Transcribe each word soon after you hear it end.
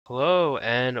Hello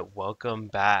and welcome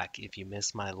back. If you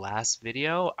missed my last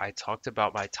video, I talked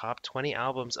about my top 20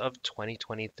 albums of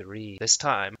 2023. This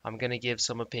time, I'm going to give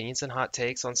some opinions and hot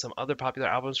takes on some other popular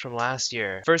albums from last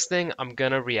year. First thing, I'm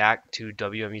going to react to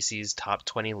WMUC's top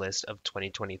 20 list of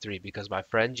 2023 because my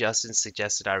friend Justin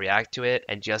suggested I react to it,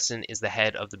 and Justin is the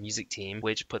head of the music team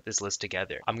which put this list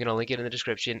together. I'm going to link it in the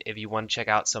description if you want to check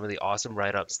out some of the awesome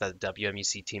write-ups that the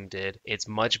WMUC team did. It's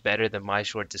much better than my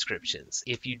short descriptions.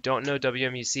 If you don't know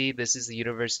WMUC, this is the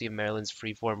University of Maryland's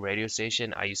freeform radio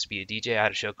station. I used to be a DJ. I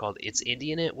had a show called It's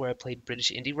Indie in It where I played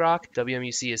British indie rock.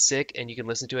 WMUC is sick and you can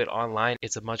listen to it online.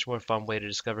 It's a much more fun way to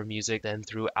discover music than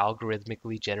through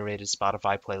algorithmically generated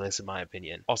Spotify playlists, in my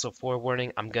opinion. Also,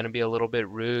 forewarning, I'm going to be a little bit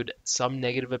rude. Some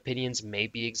negative opinions may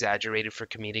be exaggerated for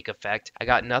comedic effect. I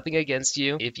got nothing against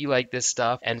you if you like this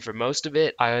stuff, and for most of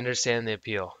it, I understand the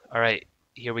appeal. All right.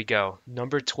 Here we go.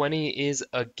 Number 20 is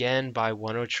Again by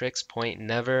Oneohtrix Point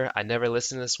Never. I never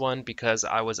listened to this one because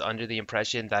I was under the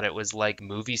impression that it was like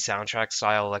movie soundtrack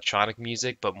style electronic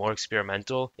music but more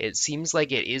experimental. It seems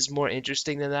like it is more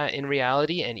interesting than that in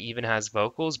reality and even has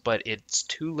vocals, but it's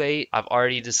too late. I've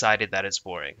already decided that it's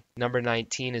boring. Number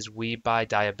 19 is We by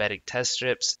Diabetic Test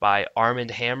Strips by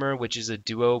Armand Hammer, which is a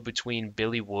duo between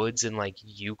Billy Woods and like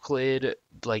Euclid,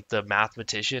 like the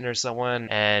mathematician or someone.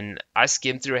 And I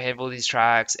skimmed through a handful of these tracks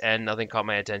and nothing caught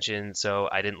my attention, so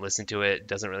I didn't listen to it.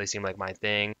 Doesn't really seem like my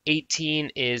thing.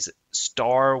 18 is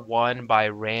Star One by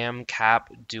Ram Cap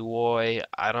Duoy.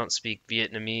 I don't speak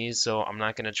Vietnamese, so I'm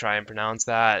not going to try and pronounce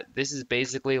that. This is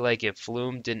basically like if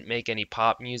Flume didn't make any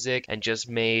pop music and just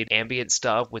made ambient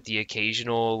stuff with the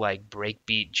occasional like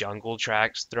breakbeat jungle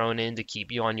tracks thrown in to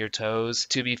keep you on your toes.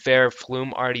 To be fair,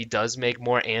 Flume already does make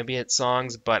more ambient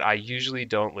songs, but I usually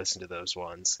don't listen to those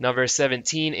ones. Number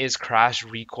 17 is Crash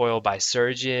Recoil by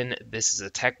Surgeon. This is a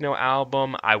techno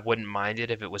album. I wouldn't mind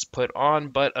it if it was put on,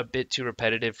 but a bit too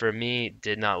repetitive for me.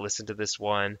 Did not listen to this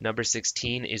one. Number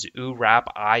 16 is Ooh Rap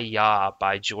I Ya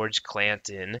by George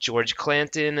Clanton. George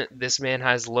Clanton, this man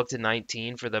has looked at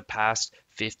 19 for the past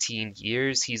 15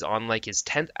 years. He's on like his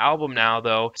 10th album now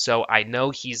though, so I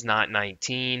know he's not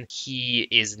 19. He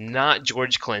is not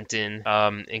George Clinton,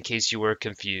 in case you were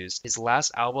confused. His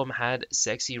last album had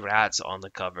sexy rats on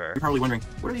the cover. You're probably wondering,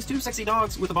 what are these two sexy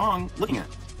dogs with a bong looking at?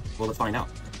 Well, let's find out.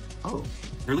 Oh,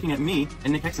 they're looking at me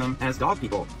and Nick Hexum as dog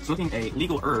people, smoking a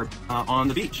legal herb on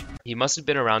the beach. He must have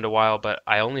been around a while, but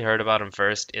I only heard about him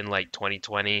first in like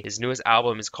 2020. His newest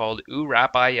album is called Ooh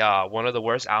Rap I Ya, one of the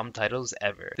worst album titles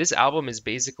ever. This album is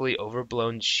basically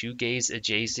overblown shoegaze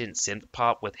adjacent synth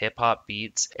pop with hip hop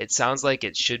beats. It sounds like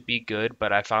it should be good,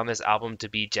 but I found this album to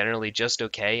be generally just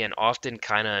okay and often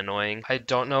kinda annoying. I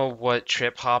don't know what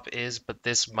trip hop is, but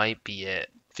this might be it.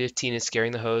 15 is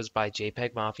Scaring the Hose by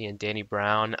JPEG Mafia and Danny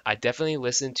Brown. I definitely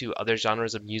listen to other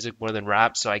genres of music more than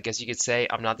rap, so I guess you could say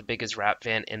I'm not the biggest rap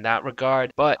fan in that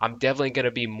regard, but I'm definitely going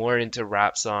to be more into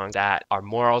rap songs that are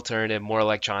more alternative, more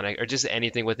electronic, or just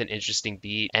anything with an interesting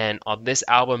beat. And on this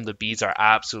album, the beats are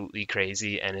absolutely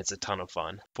crazy and it's a ton of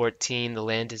fun. 14, The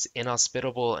Land is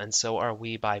Inhospitable and So Are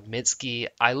We by Mitski.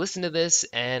 I listened to this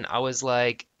and I was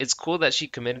like, it's cool that she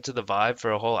committed to the vibe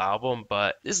for a whole album,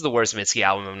 but this is the worst Mitski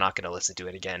album. I'm not going to listen to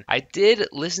it again. I did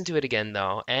listen to it again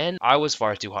though, and I was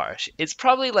far too harsh. It's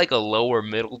probably like a lower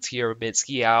middle tier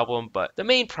Mitski album, but the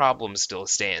main problem still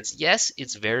stands. Yes,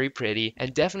 it's very pretty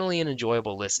and definitely an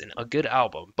enjoyable listen, a good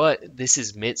album, but this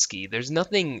is Mitski. There's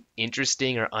nothing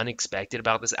interesting or unexpected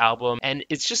about this album, and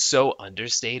it's just so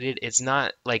understated. It's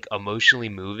not like emotionally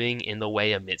moving in the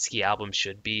way a Mitski album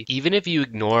should be. Even if you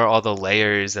ignore all the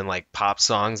layers and like pop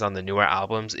songs on the newer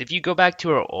albums, if you go back to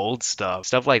her old stuff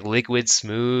like Liquid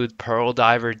Smooth, Pearl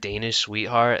Diver, Danish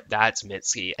Sweetheart, that's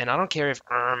Mitski. And I don't care if,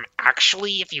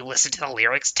 actually, if you listen to the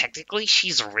lyrics, technically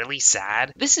she's really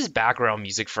sad. This is background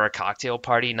music for a cocktail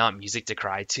party, not music to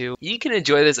cry to. You can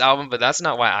enjoy this album, but that's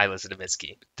not why I listen to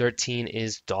Mitski. 13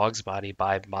 is Dog's Body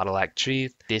by Model Act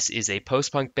Truth. This is a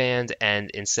post-punk band,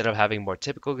 and instead of having more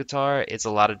typical guitar, it's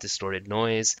a lot of distorted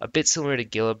noise. A bit similar to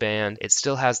Gilla Band, it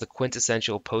still has the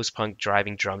quintessential post-punk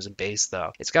driving drums and bass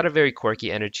though. It's got a very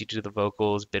quirky energy to the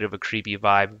vocals, bit of a creepy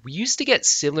vibe. We used to get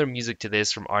similar music to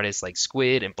this from artists like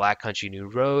Squid and Black Country New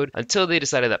Road until they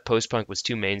decided that post-punk was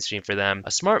too mainstream for them.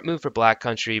 A smart move for Black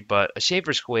Country, but a shame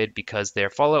for Squid because their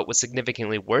fallout was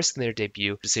significantly worse than their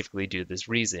debut, specifically due to this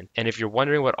reason. And if you're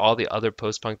wondering what all the other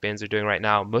post-punk bands are doing right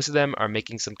now, most of them are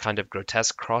making some kind of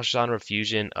grotesque cross-genre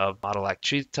fusion of Model Act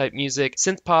Truth type music,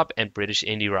 synth pop, and British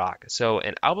indie rock. So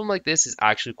an album like this is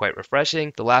actually quite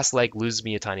refreshing. The last leg loses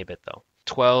me a tiny bit though.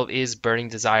 12 is Burning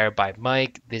Desire by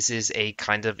Mike. This is a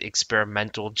kind of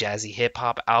experimental jazzy hip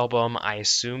hop album. I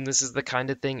assume this is the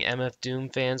kind of thing MF Doom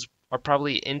fans are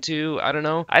probably into. I don't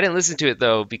know. I didn't listen to it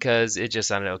though because it just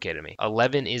sounded okay to me.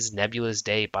 11 is Nebulous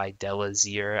Day by Della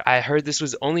Zier. I heard this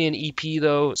was only an EP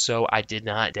though, so I did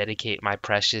not dedicate my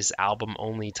precious album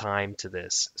only time to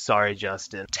this. Sorry,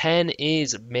 Justin. 10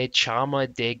 is Me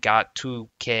Chama de Gato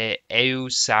que Eu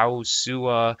Sou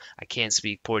Sua. I can't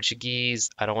speak Portuguese.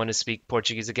 I don't want to speak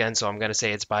Portuguese again, so I'm gonna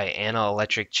say it's by Anna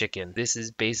Electric Chicken. This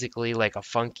is basically like a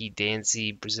funky,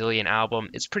 dancey Brazilian album.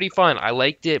 It's pretty fun. I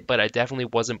liked it, but I definitely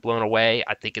wasn't blown away.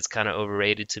 I think it's kind of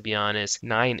overrated, to be honest.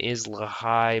 9 is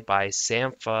Lahai by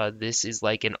Sampha. This is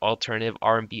like an alternative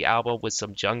R&B album with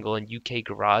some jungle and UK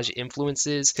garage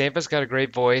influences. Sampha's got a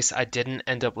great voice. I didn't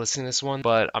end up listening to this one,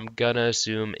 but I'm gonna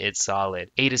assume it's solid.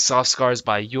 8 is Soft Scars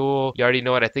by Yule. You already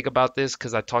know what I think about this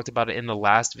because I talked about it in the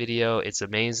last video. It's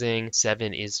amazing.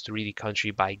 7 is 3D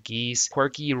Country by Geese.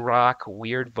 Quirky rock,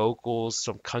 weird vocals,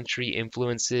 some country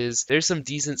influences. There's some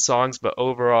decent songs, but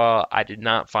overall, I did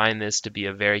not find this to be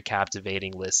a very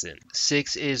captivating listen.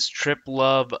 6 is Trip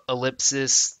Love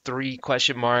Ellipsis 3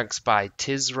 question marks by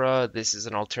Tizra. This is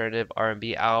an alternative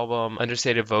R&B album.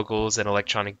 Understated vocals and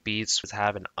electronic beats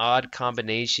have an odd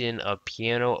combination of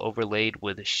piano overlaid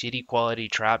with shitty quality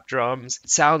trap drums. It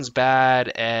sounds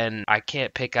bad, and I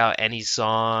can't pick out any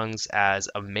songs as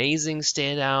amazing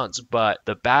standouts, but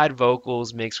the bad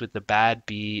vocals mixed with the bad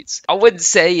beats, I wouldn't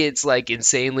say it's like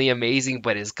insanely amazing,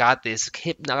 but it's got this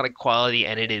hypnotic quality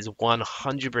and it is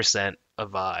 100% a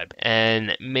vibe.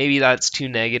 And maybe that's too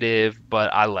negative,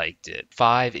 but I liked it.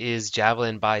 5 is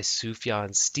Javelin by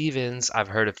Sufjan Stevens. I've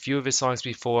heard a few of his songs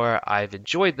before. I've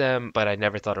enjoyed them, but I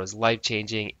never thought it was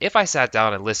life-changing. If I sat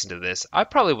down and listened to this, I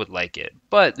probably would like it.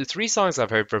 But the 3 songs I've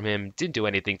heard from him didn't do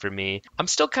anything for me. I'm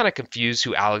still kind of confused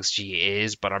who Alex G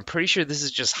is, but I'm pretty sure this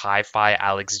is just hi-fi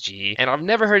Alex G. And I've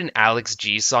never heard an Alex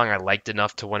G song I liked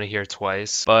enough to want to hear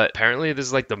twice. But apparently this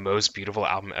is like the most beautiful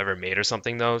album ever made or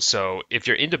something though, so if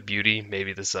you're into beauty,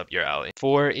 maybe this is up your alley.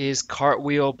 4 is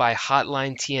Cartwheel by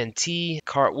Hotline TNT.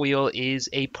 Cartwheel is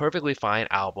a perfectly fine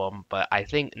album, but I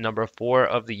think number 4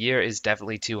 of the year is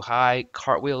definitely too high.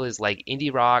 Cartwheel is like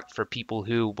indie rock for people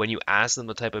who, when you ask them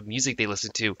the type of music they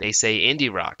listen to, they say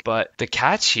indie rock. But the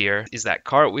catch here is that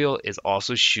Cartwheel is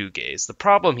also shoegaze. The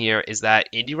problem here is that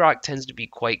indie rock tends to be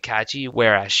quite catchy,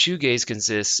 whereas shoegaze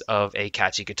consists of a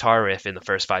catchy guitar riff in the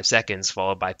first 5 seconds,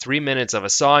 followed by 3 minutes of a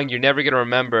song you're never going to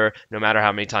remember no matter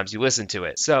how many times you listen to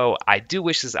it. So I do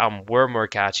wish this album were more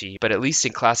catchy, but at least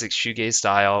in classic shoegaze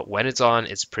style, when it's on,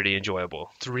 it's pretty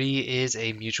enjoyable. 3 is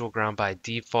A Mutual Ground by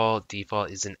Default. Default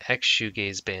is an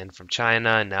ex-shoegaze band from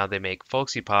China. Now they make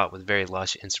folksy pop with very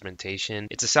lush instrumentation.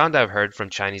 It's a sound I've heard from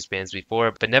Chinese bands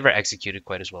before, but never executed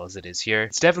quite as well as it is here.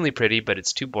 It's definitely pretty, but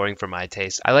it's too boring for my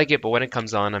taste. I like it, but when it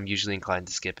comes on, I'm usually inclined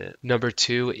to skip it. Number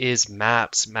 2 is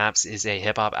Maps. Maps is a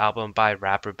hip-hop album by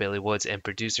rapper Billy Woods and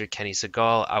producer Kenny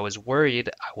Segal. I was worried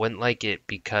I wouldn't like it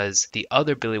because the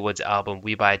other Billy Woods album,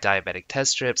 We Buy Diabetic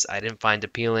Test Strips, I didn't find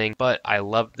appealing, but I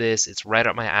love this. It's right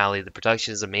up my alley. The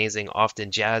production is amazing,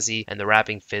 often jazzy, and the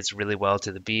rapping fits really well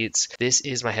to the beats. This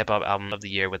is my hip-hop album of the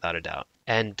year without a doubt.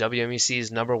 And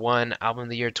WMUC's number 1 album of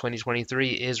the year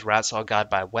 2023 is Rat Saw God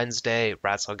by Wednesday.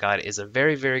 Rat Saw God is a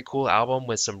very, very cool album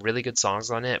with some really good songs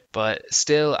on it, but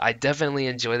still, I definitely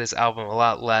enjoy this album a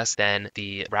lot less than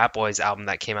the Rat Boys album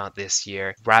that came out this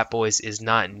year. Rat Boys is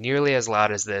not nearly as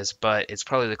loud as this, but it's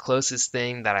probably the closest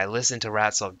thing that I listened to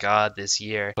Rat Saw God this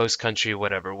year. Post-country,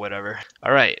 whatever.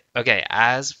 Alright, okay,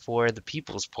 as for the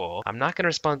People's Poll, I'm not going to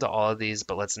respond to all of these,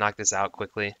 but let's knock this out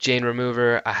quickly. Jane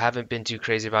Remover, I haven't been too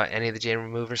crazy about any of the Jane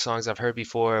Remover songs I've heard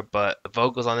before, but the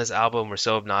vocals on this album were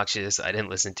so obnoxious, I didn't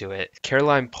listen to it.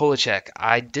 Caroline Polachek,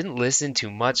 I didn't listen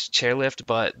to much Chairlift,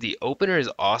 but the opener is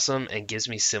awesome and gives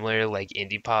me similar like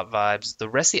indie pop vibes. The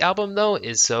rest of the album though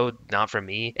is so not for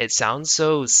me. It sounds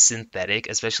so synthetic,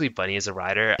 especially Bunny as a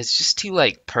Rider. It's just too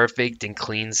like perfect and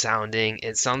clean sounding.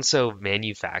 It sounds so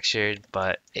manufactured,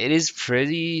 but it is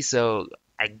pretty, so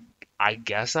I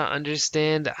guess I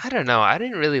understand. I don't know. I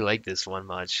didn't really like this one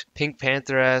much. Pink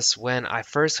Pantheress, when I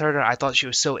first heard her, I thought she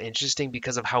was so interesting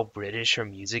because of how British her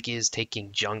music is,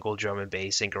 taking jungle drum and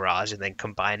bass and garage and then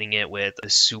combining it with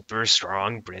a super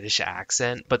strong British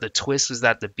accent. But the twist was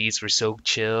that the beats were so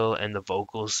chill and the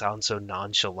vocals sound so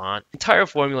nonchalant. The entire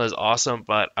formula is awesome,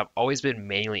 but I've always been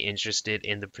mainly interested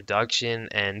in the production,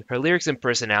 and her lyrics and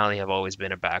personality have always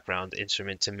been a background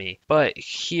instrument to me. But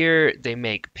here they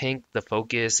make Pink the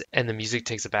focus and the music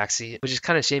takes a backseat, which is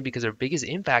kind of a shame because their biggest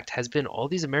impact has been all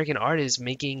these American artists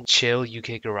making chill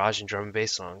UK garage and drum and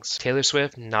bass songs. Taylor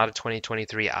Swift, not a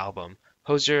 2023 album.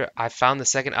 Hozier, I found the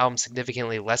second album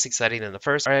significantly less exciting than the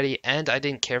first already, and I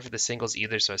didn't care for the singles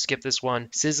either, so I skipped this one.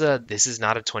 SZA, this is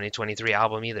not a 2023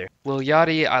 album either. Lil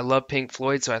Yachty, I love Pink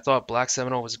Floyd, so I thought Black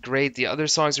Seminole was great. The other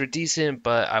songs were decent,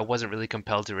 but I wasn't really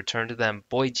compelled to return to them.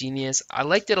 Boy Genius, I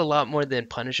liked it a lot more than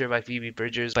Punisher by Phoebe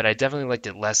Bridgers, but I definitely liked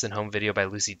it less than Home Video by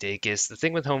Lucy Dacus. The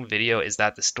thing with Home Video is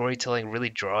that the storytelling really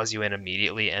draws you in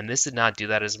immediately, and this did not do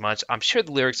that as much. I'm sure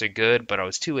the lyrics are good, but I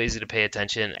was too lazy to pay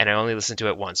attention, and I only listened to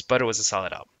it once, but it was a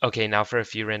solid album. Okay, now for a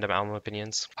few random album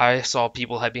opinions. I saw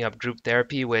people hyping up Group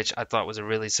Therapy, which I thought was a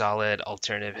really solid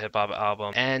alternative hip-hop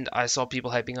album, and I saw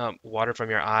people hyping up Water From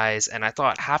Your Eyes, and I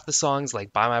thought half the songs,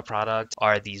 like Buy My Product,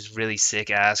 are these really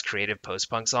sick-ass creative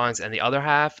post-punk songs, and the other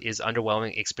half is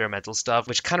underwhelming experimental stuff,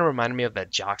 which kind of reminded me of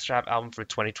that Jockstrap album for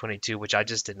 2022, which I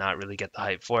just did not really get the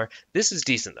hype for. This is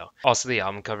decent though. Also, the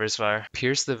album cover is fire.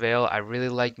 Pierce the Veil, I really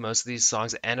liked most of these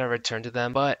songs and I returned to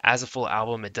them, but as a full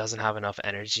album, it doesn't have enough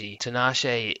energy.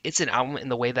 Tinashe, it's an album in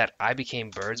the way that I Became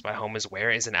Birds by Home Is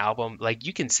Where is an album. Like,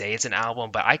 you can say it's an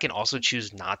album, but I can also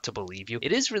choose not to believe you.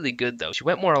 It is really good though. She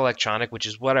went more electronic, which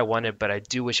is what I wanted, but I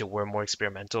do wish it were more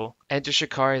experimental. Enter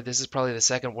Shikari, this is probably the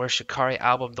second worst Shikari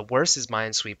album. The worst is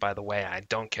Mind Sweet, by the way. I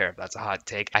don't care if that's a hot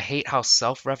take. I hate how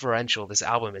self-referential this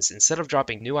album is. Instead of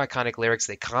dropping new iconic lyrics,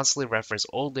 they constantly reference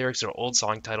old lyrics or old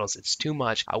song titles. It's too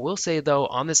much. I will say though,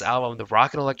 on this album, the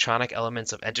rock and electronic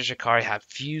elements of Enter Shikari have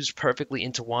fused perfectly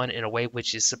into one in a way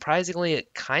which is surprisingly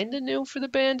kind of new for the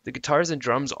band. The guitars and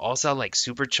drums all sound like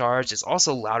supercharged. It's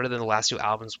also louder than the last two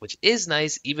albums, which is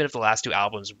nice, even if the last two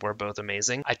albums were both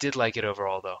amazing. I did like it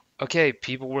overall though. Okay,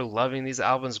 people were loving these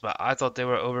albums, but I thought they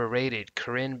were overrated.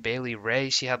 Corinne Bailey Rae,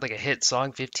 she had like a hit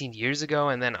song 15 years ago,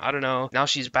 and then I don't know, now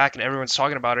she's back and everyone's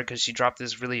talking about her because she dropped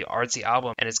this really artsy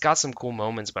album, and it's got some cool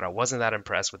moments, but I wasn't that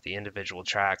impressed with the individual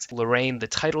tracks. Lorraine, the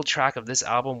title track of this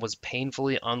album was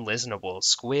painfully unlistenable.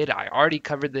 Squid, I already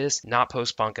covered this, not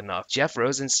post-punk enough. Jeff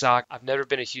Rosenstock, I've never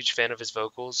been a huge fan of his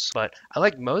vocals, but I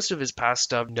like most of his past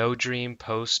stuff, No Dream,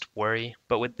 Post, Worry.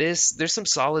 But with this, there's some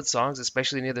solid songs,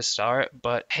 especially near the start,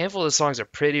 but a handful of songs are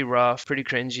pretty rough, pretty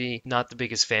cringy, not the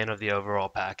biggest fan of the overall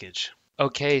package.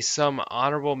 Okay, some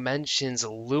honorable mentions.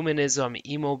 Luminism,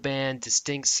 Emo Band,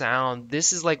 Distinct Sound.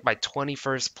 This is like my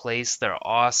 21st place. They're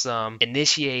awesome.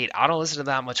 Initiate. I don't listen to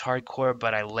that much hardcore,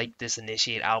 but I like this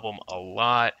Initiate album a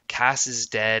lot. Cass is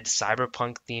Dead,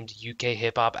 cyberpunk themed UK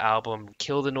hip hop album.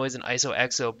 Kill the Noise and ISO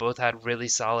EXO both had really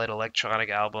solid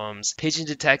electronic albums. Pigeon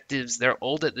Detectives, they're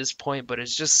old at this point, but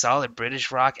it's just solid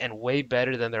British rock and way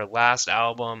better than their last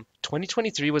album.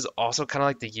 2023 was also kind of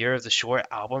like the year of the short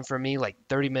album for me, like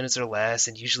 30 minutes or less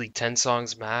and usually 10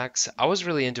 songs max. I was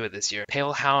really into it this year.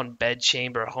 Pale Hound,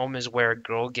 Bedchamber, Home Is Where,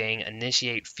 Girl Gang,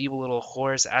 Initiate, Feeble Little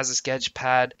Horse, As a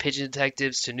Sketchpad, Pigeon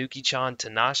Detectives, Tanuki-chan,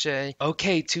 Tinashe.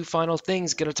 Okay, two final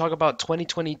things. Gonna talk about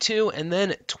 2022 and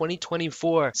then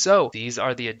 2024. So these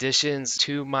are the additions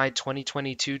to my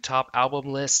 2022 top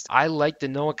album list. I like the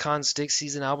Noah Khan Stick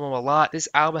Season album a lot. This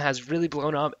album has really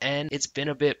blown up and it's been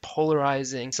a bit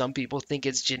polarizing. Some people think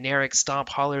it's generic stomp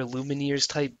holler Lumineers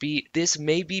type beat. This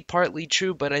may be partly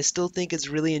true, but I still think it's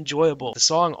really enjoyable. The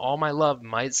song All My Love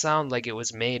might sound like it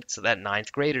was made so that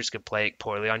 9th graders could play it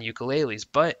poorly on ukuleles,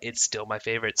 but it's still my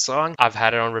favorite song. I've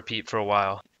had it on repeat for a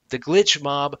while. The Glitch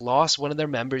Mob lost one of their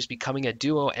members, becoming a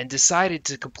duo, and decided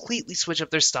to completely switch up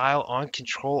their style on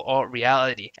Control Alt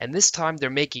Reality. And this time they're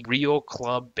making real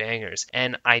club bangers.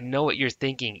 And I know what you're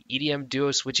thinking. EDM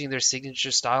duo switching their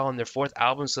signature style on their 4th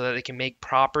album so that they can make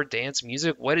proper dance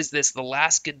music? What is this, The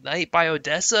Last Goodnight by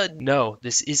Odessa? No,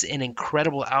 this is an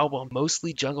incredible album.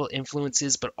 Mostly jungle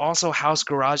influences, but also house,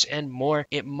 garage, and more.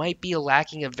 It might be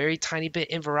lacking a very tiny bit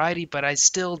in variety, but I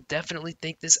still definitely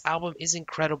think this album is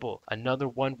incredible. Another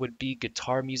one would be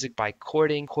Guitar Music by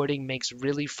Courting. Courting makes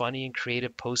really funny and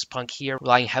creative post-punk here,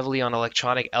 relying heavily on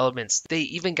electronic elements. They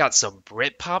even got some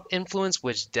Britpop influence,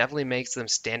 which definitely makes them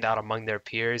stand out among their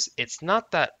peers. It's not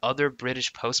that other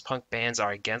British post-punk bands are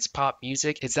against pop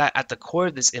music, it's that at the core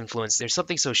of this influence, there's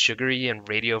something so sugary and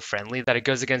radio-friendly that it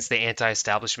goes against the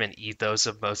anti-establishment ethos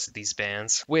of most of these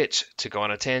bands. Which, to go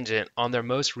on a tangent, on their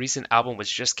most recent album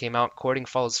which just came out, Courting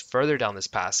follows further down this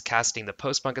path, casting the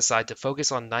post-punk aside to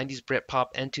focus on 90s Britpop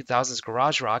and 2000s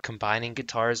garage rock, combining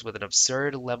guitars with an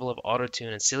absurd level of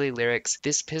autotune and silly lyrics.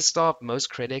 This pissed off most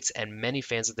critics and many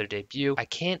fans of their debut. I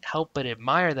can't help but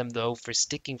admire them though for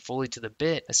sticking fully to the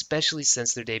bit, especially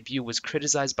since their debut was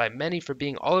criticized by many for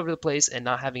being all over the place and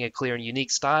not having a clear and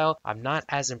unique style. I'm not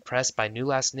as impressed by New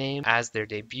Last Name as their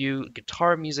debut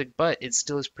Guitar Music, but it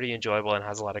still is pretty enjoyable and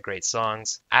has a lot of great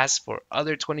songs. As for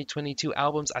other 2022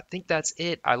 albums, I think that's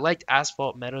it. I liked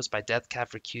Asphalt Meadows by Death Cab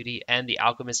for Cutie and The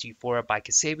Alchemist Euphoria by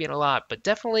Cassandra Kasabian a lot, but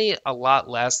definitely a lot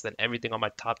less than everything on my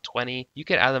top 20. You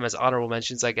could add them as honorable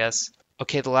mentions, I guess.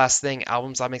 Okay, the last thing,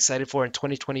 albums I'm excited for in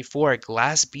 2024.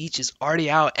 Glass Beach is already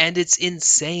out and it's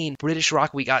insane. British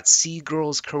rock, we got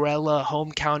Seagirls, Corella,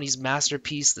 Home Counties,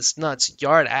 Masterpiece, The Snuts,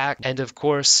 Yard Act, and of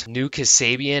course, New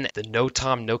Kasabian. The No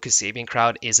Tom, No Kasabian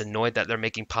crowd is annoyed that they're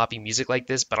making poppy music like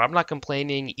this, but I'm not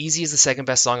complaining. Easy is the second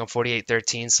best song on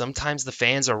 4813. Sometimes the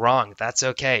fans are wrong. That's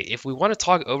okay. If we want to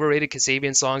talk overrated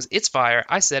Kasabian songs, it's fire.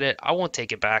 I said it. I won't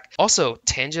take it back. Also,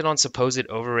 tangent on supposed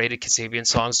overrated Kasabian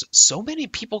songs. So many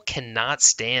people cannot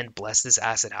stand Bless This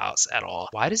Acid House at all.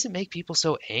 Why does it make people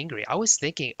so angry? I was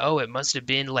thinking, oh, it must have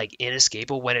been like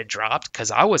inescapable when it dropped,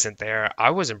 because I wasn't there.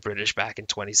 I wasn't British back in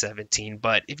 2017,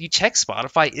 but if you check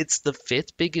Spotify, it's the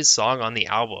 5th biggest song on the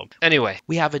album. Anyway,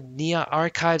 we have a Nia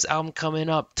Archives album coming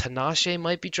up. Tinashe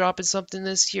might be dropping something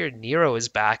this year. Nero is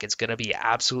back. It's gonna be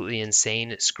absolutely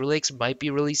insane. Skrillex might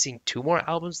be releasing 2 more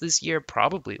albums this year,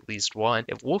 probably at least 1.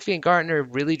 If Wolfgang Gartner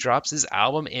really drops his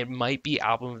album, it might be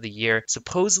album of the year.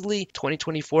 Supposedly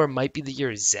 2024 might be the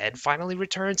year Zed finally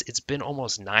returns. It's been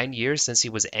almost 9 years since he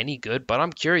was any good, but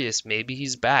I'm curious. Maybe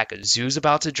he's back. Zoo's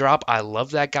about to drop. I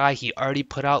love that guy. He already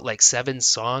put out like 7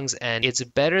 songs, and it's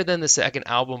better than the second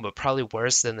album, but probably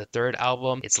worse than the third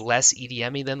album. It's less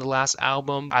EDM-y than the last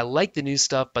album. I like the new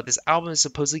stuff, but this album is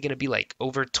supposedly going to be like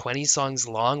over 20 songs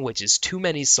long, which is too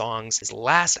many songs. His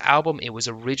last album, it was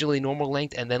originally normal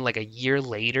length, and then like a year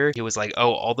later, it was like,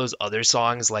 oh, all those other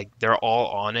songs, like they're all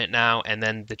on it now, and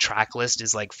then the track list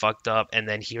is like fucked up, and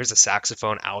then here's a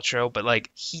saxophone outro. But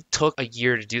like, he took a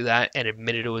year to do that and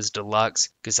admitted it was deluxe.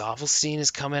 Gazovelstein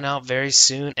is coming out very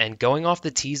soon, and going off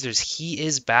the teasers, he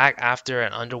is back after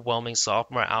an underwhelming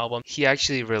sophomore album. He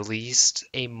actually released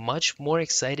a much more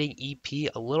exciting EP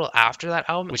a little after that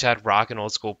album, which had rock and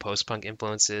old school post-punk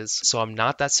influences, so I'm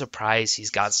not that surprised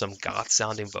he's got some goth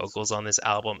sounding vocals on this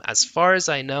album. As far as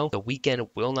I know, The Weeknd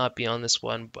will not be on this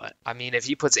one, but I mean, if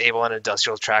he puts Abel on an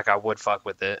industrial track, I would fuck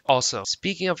with it. Also,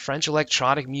 speaking of French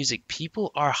electronic music,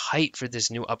 people are hyped for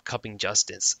this new upcoming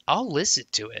Justice. I'll listen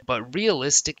to it, but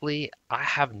realistically, I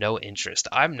have no interest.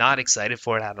 I'm not excited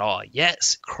for it at all.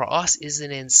 Yes, Cross is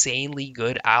an insanely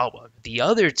good album. The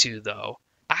other two, though,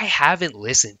 I haven't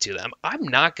listened to them. I'm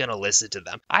not gonna listen to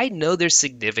them. I know they're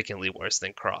significantly worse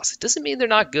than Cross. It doesn't mean they're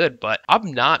not good, but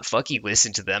I'm not fucking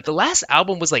listening to them. The last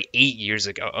album was like 8 years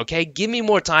ago, okay? Give me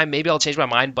more time, maybe I'll change my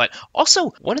mind, but also,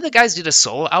 one of the guys did a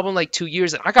solo album like 2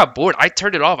 years, and I got bored. I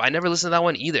turned it off. I never listened to that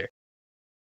one either.